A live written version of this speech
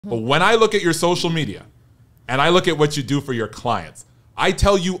But when I look at your social media and I look at what you do for your clients, I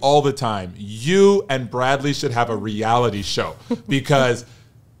tell you all the time, you and Bradley should have a reality show because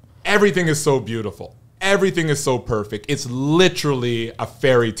everything is so beautiful. Everything is so perfect. It's literally a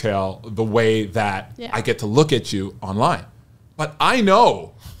fairy tale the way that I get to look at you online. But I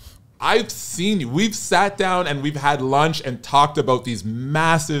know, I've seen you. We've sat down and we've had lunch and talked about these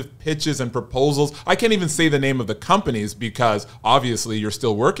massive pitches and proposals. I can't even say the name of the companies because obviously you're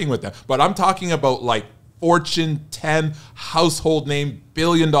still working with them. But I'm talking about like Fortune 10 household name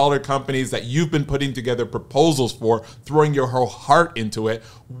billion-dollar companies that you've been putting together proposals for, throwing your whole heart into it.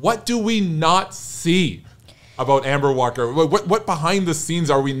 What do we not see about Amber Walker? What behind the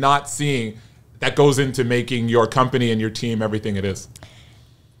scenes are we not seeing that goes into making your company and your team everything it is?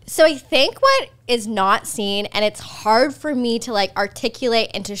 So I think what is not seen, and it's hard for me to like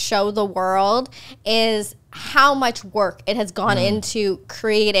articulate and to show the world, is how much work it has gone into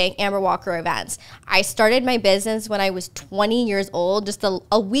creating Amber Walker events. I started my business when I was 20 years old, just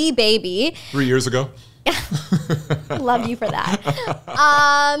a wee baby. 3 years ago. Love you for that.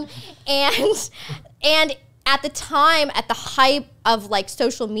 And at the time, at the hype of like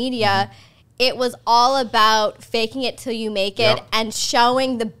social media, it was all about faking it till you make it and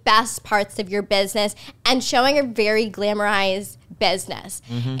showing the best parts of your business and showing a very glamorized business.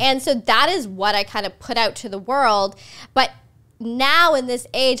 And so that is what I kind of put out to the world. But now in this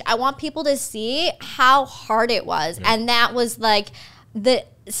age, I want people to see how hard it was. And that was like the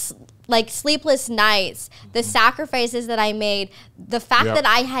sleepless nights, the sacrifices that I made, the fact that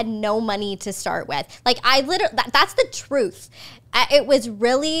I had no money to start with. Like I literally, that's the truth. It was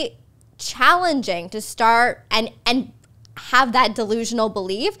really challenging to start and have that delusional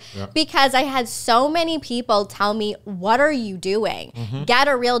belief because I had so many people tell me, what are you doing? Get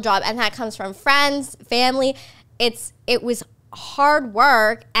a real job. And that comes from friends, family. It was hard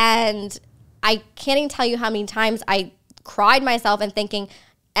work. And I can't even tell you how many times I cried myself and thinking,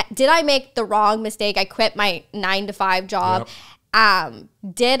 did I make the wrong mistake? I quit my 9-to-5 job.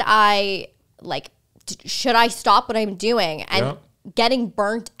 Did I should I stop what I'm doing? And getting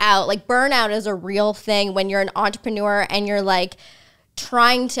burnt out. Like burnout is a real thing when you're an entrepreneur and you're like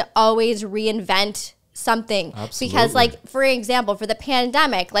trying to always reinvent something. Because like, for example, for the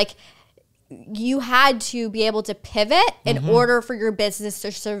pandemic, like you had to be able to pivot in order for your business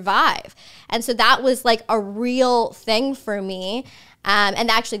to survive. And so that was like a real thing for me.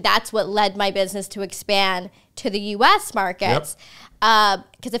 And actually that's what led my business to expand to the US markets.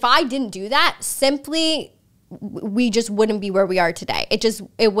 Because if I didn't do that, simply we just wouldn't be where we are today.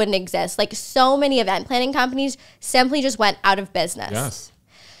 It wouldn't exist. Like so many event planning companies simply just went out of business.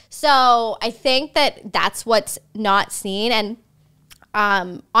 So I think that that's what's not seen. And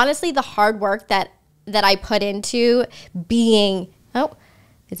honestly, the hard work that I put into being,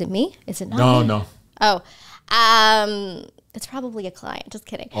 is it me? Is it not me? No. It's probably a client. Just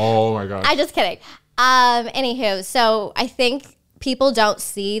kidding. Oh my gosh. I'm just kidding. Anywho, so I think people don't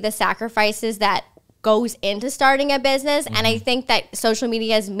see the sacrifices that goes into starting a business. And I think that social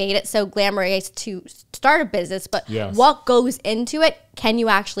media has made it so glamorous to start a business, but what goes into it, can you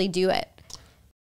actually do it?